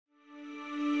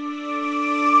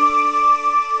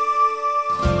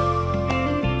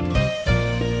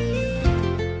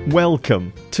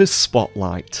Welcome to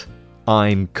Spotlight.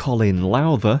 I'm Colin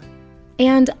Lowther.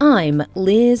 And I'm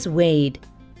Liz Waid.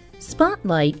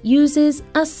 Spotlight uses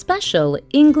a special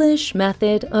English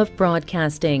method of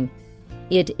broadcasting.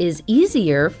 It is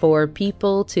easier for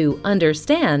people to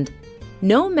understand,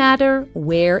 no matter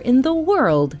where in the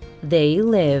world they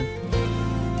live.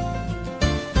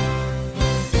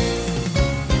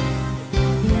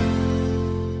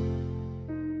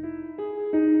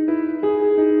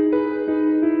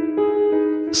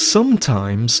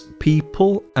 Sometimes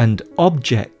people and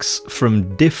objects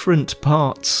from different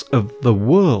parts of the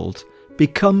world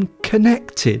become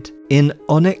connected in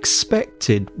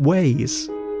unexpected ways.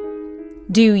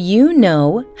 Do you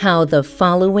know how the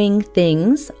following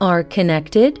things are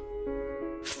connected?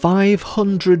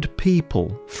 500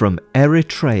 people from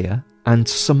Eritrea and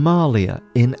Somalia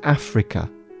in Africa.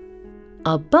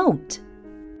 A boat.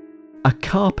 A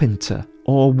carpenter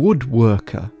or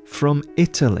woodworker from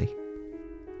Italy.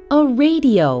 A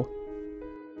radio.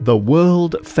 The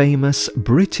world-famous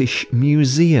British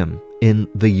Museum in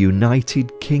the United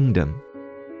Kingdom.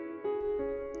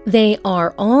 They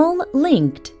are all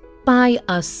linked by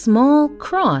a small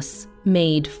cross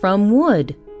made from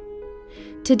wood.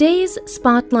 Today's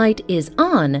spotlight is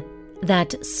on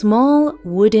that small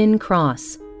wooden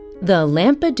cross, the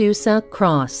Lampedusa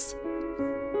Cross.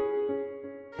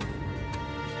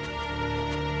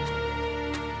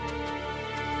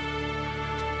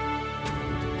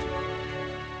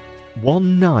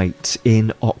 One night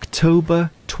in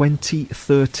October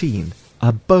 2013,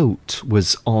 a boat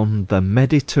was on the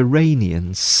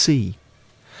Mediterranean Sea.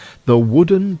 The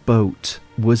wooden boat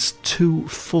was too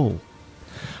full.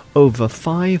 Over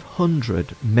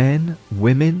 500 men,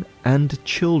 women and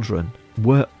children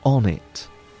were on it.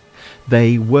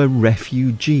 They were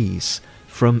refugees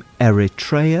from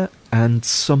Eritrea and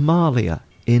Somalia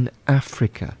in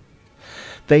Africa.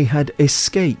 They had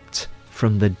escaped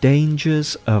from the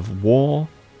dangers of war,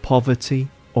 poverty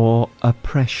or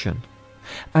oppression,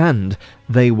 and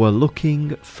they were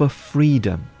looking for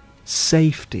freedom,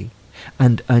 safety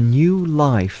and a new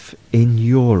life in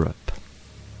Europe.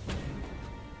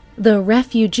 The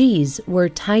refugees were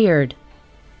tired.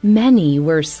 Many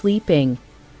were sleeping.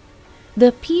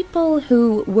 The people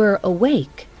who were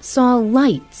awake saw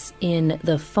lights in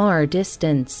the far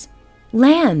distance.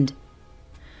 Land!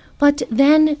 But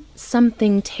then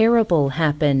something terrible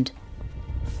happened.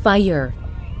 Fire.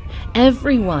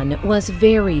 Everyone was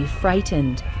very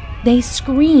frightened. They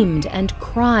screamed and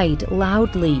cried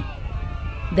loudly.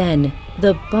 Then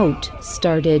the boat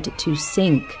started to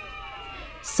sink.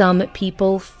 Some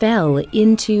people fell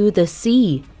into the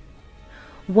sea.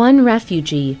 One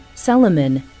refugee,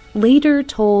 Solomon, later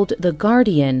told The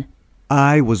Guardian,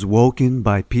 "I was woken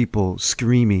by people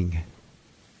screaming.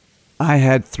 I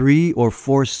had 3 or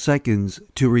 4 seconds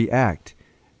to react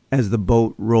as the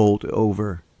boat rolled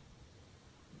over.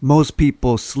 Most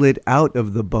people slid out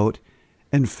of the boat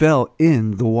and fell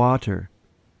in the water.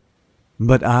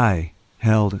 But I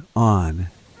held on."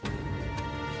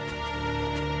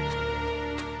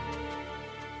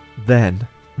 Then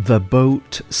the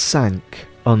boat sank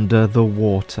under the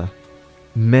water.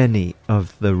 Many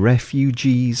of the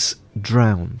refugees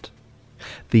drowned.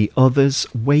 The others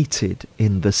waited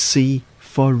in the sea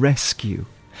for rescue.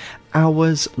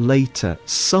 Hours later,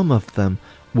 some of them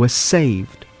were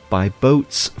saved by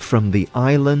boats from the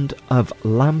island of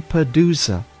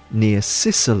Lampedusa near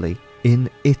Sicily in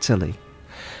Italy.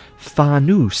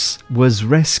 Fanus was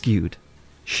rescued.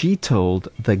 She told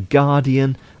The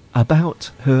Guardian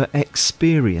about her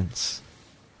experience.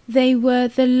 "They were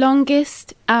the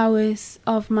longest hours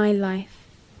of my life.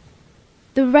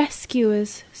 The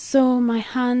rescuers saw my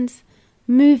hands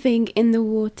moving in the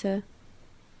water,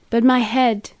 but my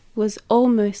head was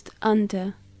almost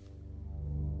under."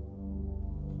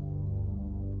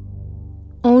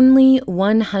 Only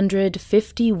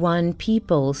 151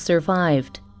 people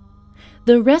survived.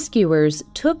 The rescuers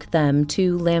took them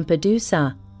to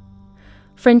Lampedusa.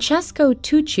 Francesco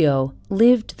Tuccio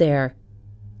lived there.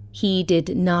 He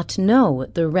did not know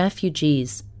the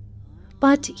refugees,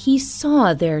 but he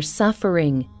saw their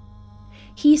suffering.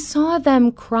 He saw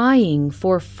them crying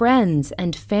for friends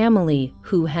and family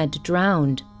who had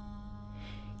drowned.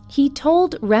 He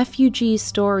told Refugee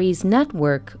Stories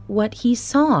Network what he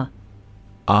saw.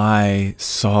 "I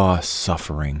saw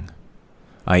suffering.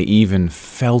 I even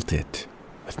felt it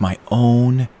with my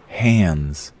own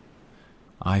hands.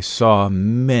 I saw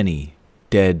many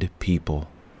dead people,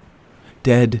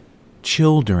 dead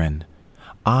children.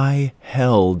 I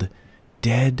held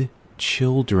dead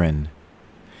children.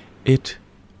 It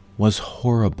was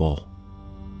horrible."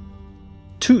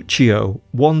 Tuccio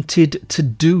wanted to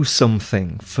do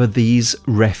something for these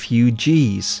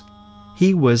refugees.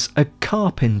 He was a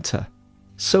carpenter,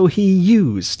 so he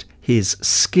used his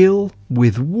skill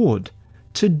with wood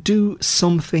to do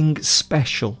something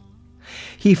special.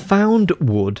 He found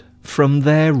wood from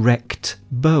their wrecked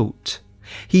boat.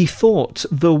 He thought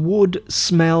the wood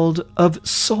smelled of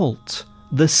salt,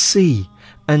 the sea,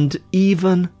 and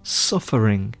even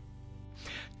suffering.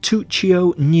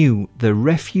 Tuccio knew the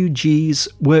refugees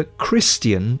were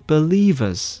Christian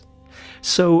believers,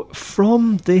 so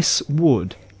from this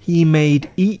wood he made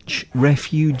each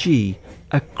refugee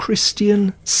a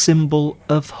Christian symbol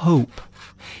of hope.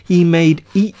 He made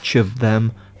each of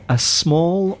them a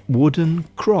small wooden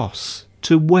cross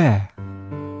to wear.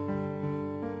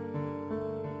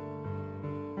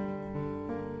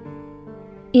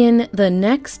 In the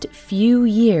next few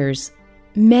years,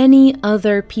 many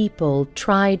other people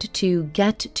tried to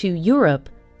get to Europe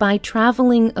by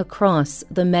traveling across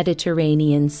the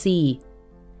Mediterranean Sea.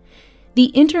 The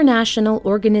International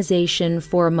Organization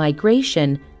for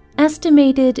Migration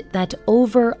estimated that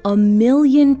over 1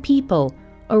 million people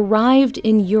arrived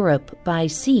in Europe by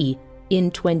sea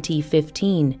in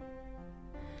 2015.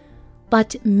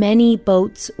 But many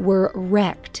boats were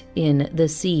wrecked in the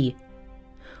sea.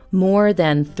 More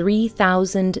than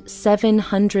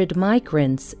 3,700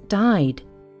 migrants died.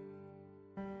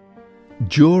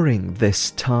 During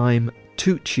this time,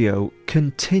 Tuccio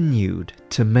continued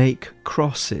to make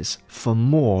crosses for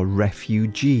more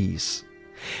refugees.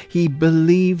 He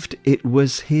believed it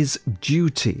was his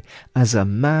duty as a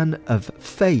man of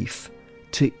faith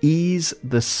to ease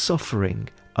the suffering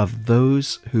of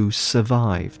those who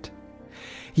survived.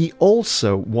 He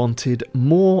also wanted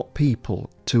more people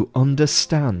to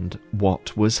understand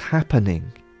what was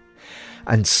happening.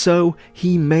 And so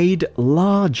he made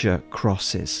larger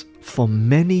crosses for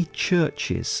many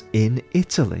churches in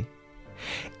Italy.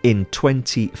 In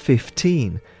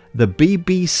 2015, the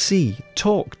BBC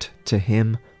talked to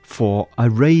him for a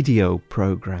radio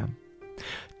programme.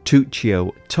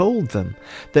 Tuccio told them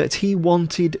that he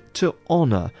wanted to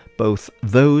honour both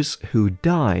those who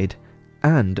died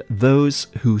and those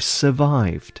who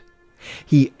survived.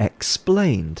 He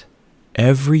explained,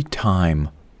 Every time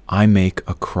I make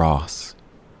a cross,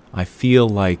 I feel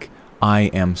like I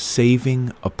am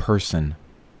saving a person.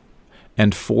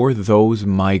 And for those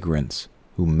migrants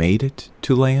who made it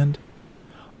to land,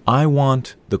 I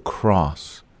want the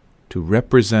cross to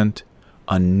represent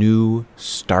a new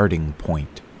starting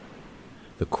point.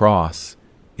 The cross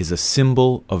is a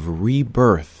symbol of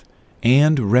rebirth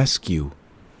and rescue,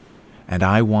 and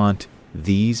I want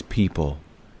these people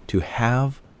to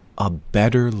have a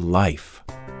better life.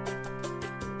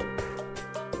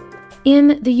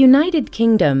 In the United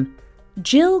Kingdom,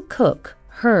 Jill Cook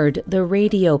heard the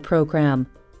radio program.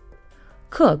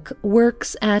 Cook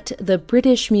works at the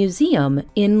British Museum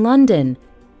in London.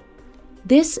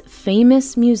 This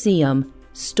famous museum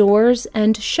stores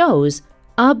and shows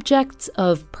objects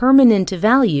of permanent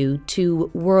value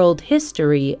to world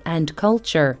history and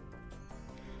culture.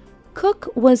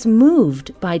 Cook was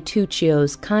moved by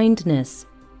Tuccio's kindness,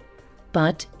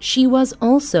 but she was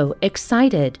also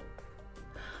excited.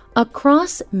 A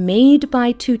cross made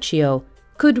by Tuccio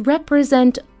could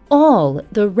represent all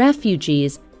the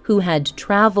refugees who had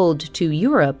traveled to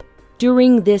Europe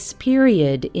during this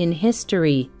period in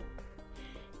history.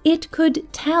 It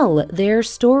could tell their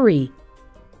story.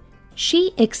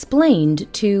 She explained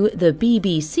to the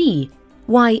BBC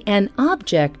why an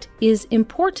object is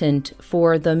important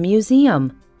for the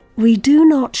museum. We do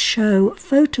not show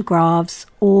photographs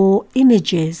or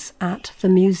images at the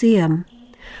museum.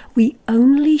 We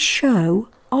only show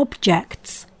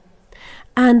objects.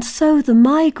 And so the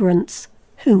migrants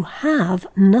who have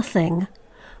nothing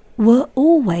were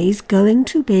always going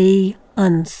to be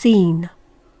unseen.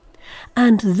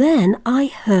 And then I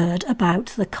heard about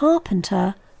the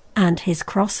carpenter and his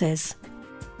crosses.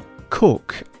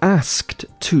 Cook asked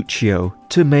Tuccio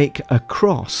to make a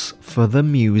cross for the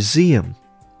museum.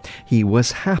 He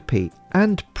was happy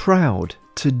and proud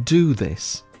to do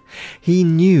this. He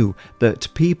knew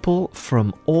that people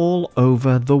from all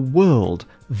over the world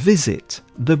visit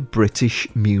the British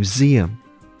Museum.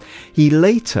 He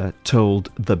later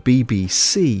told the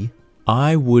BBC,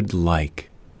 I would like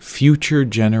future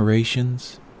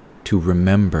generations to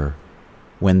remember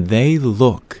when they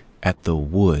look at the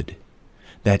wood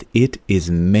that it is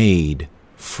made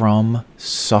from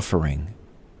suffering.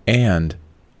 And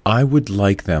I would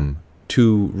like them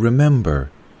to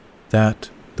remember that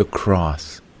the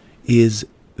cross is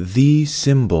the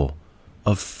symbol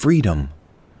of freedom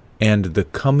and the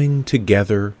coming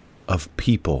together of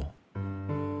people.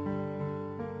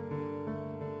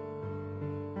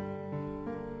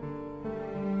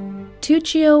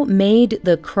 Tuccio made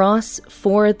the cross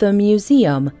for the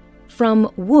museum from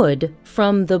wood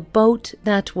from the boat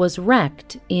that was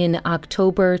wrecked in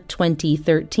October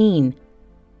 2013.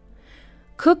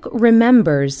 Cook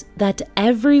remembers that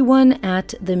everyone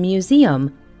at the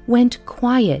museum went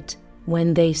quiet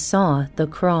when they saw the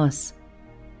cross.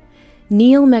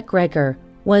 Neil MacGregor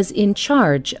was in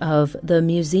charge of the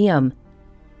museum.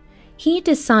 He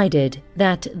decided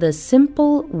that the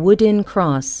simple wooden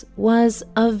cross was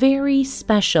a very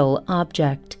special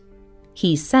object.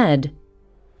 He said,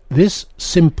 "This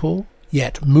simple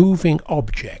yet moving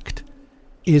object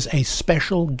is a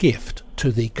special gift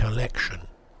to the collection.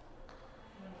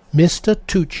 Mr.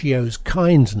 Tuccio's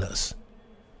kindness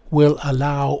will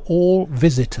allow all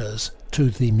visitors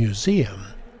to the museum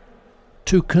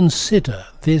to consider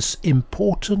this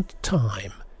important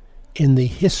time in the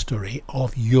history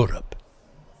of Europe.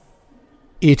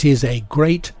 It is a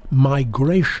great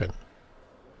migration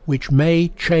which may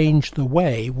change the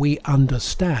way we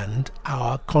understand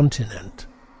our continent.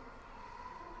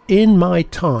 In my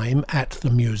time at the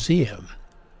museum,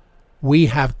 we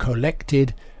have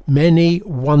collected many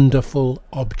wonderful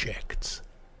objects.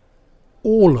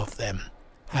 All of them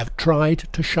have tried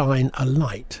to shine a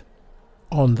light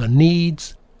on the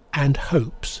needs and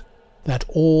hopes that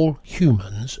all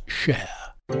humans share."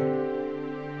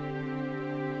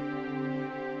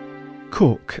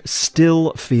 Cook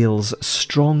still feels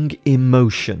strong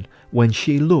emotion when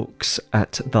she looks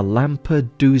at the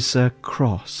Lampedusa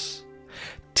Cross.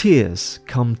 Tears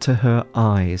come to her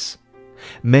eyes.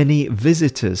 Many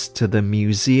visitors to the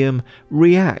museum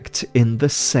react in the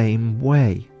same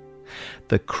way.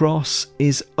 The cross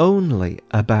is only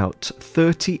about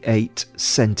 38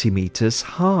 centimeters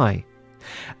high,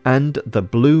 and the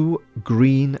blue,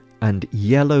 green and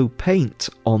yellow paint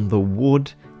on the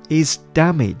wood is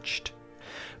damaged.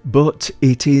 But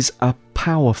it is a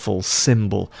powerful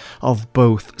symbol of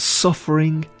both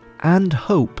suffering and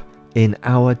hope in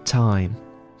our time.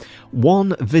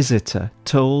 One visitor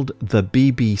told the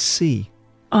BBC,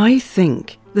 "I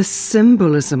think the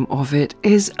symbolism of it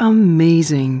is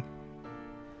amazing.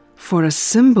 For a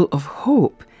symbol of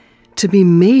hope to be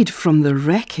made from the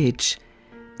wreckage,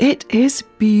 it is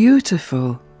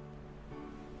beautiful."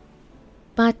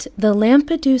 But the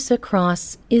Lampedusa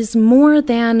Cross is more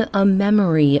than a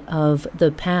memory of the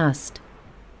past.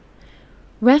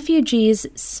 Refugees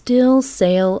still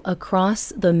sail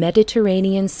across the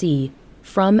Mediterranean Sea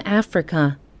from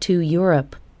Africa to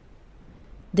Europe.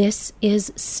 This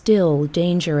is still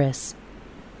dangerous,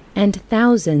 and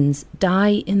thousands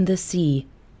die in the sea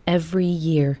every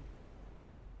year.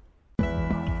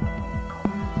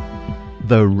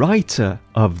 The writer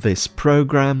of this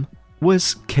program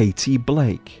was Katie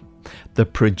Blake. The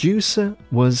producer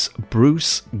was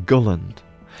Bruce Gulland.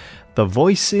 The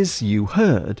voices you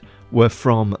heard were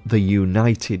from the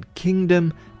United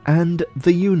Kingdom and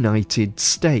the United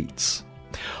States.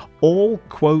 All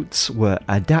quotes were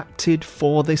adapted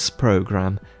for this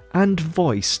program and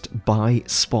voiced by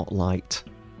Spotlight.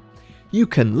 You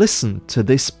can listen to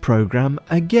this program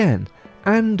again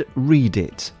and read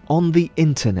it on the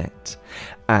internet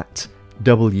at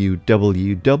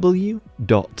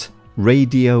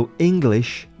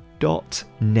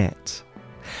www.radioenglish.net.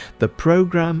 The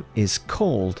program is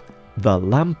called The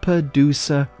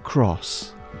Lampedusa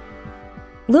Cross.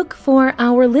 Look for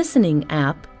our listening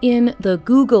app in the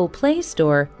Google Play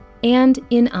Store and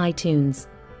in iTunes.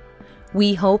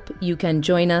 We hope you can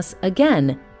join us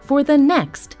again for the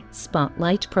next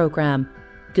Spotlight program.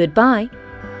 Goodbye.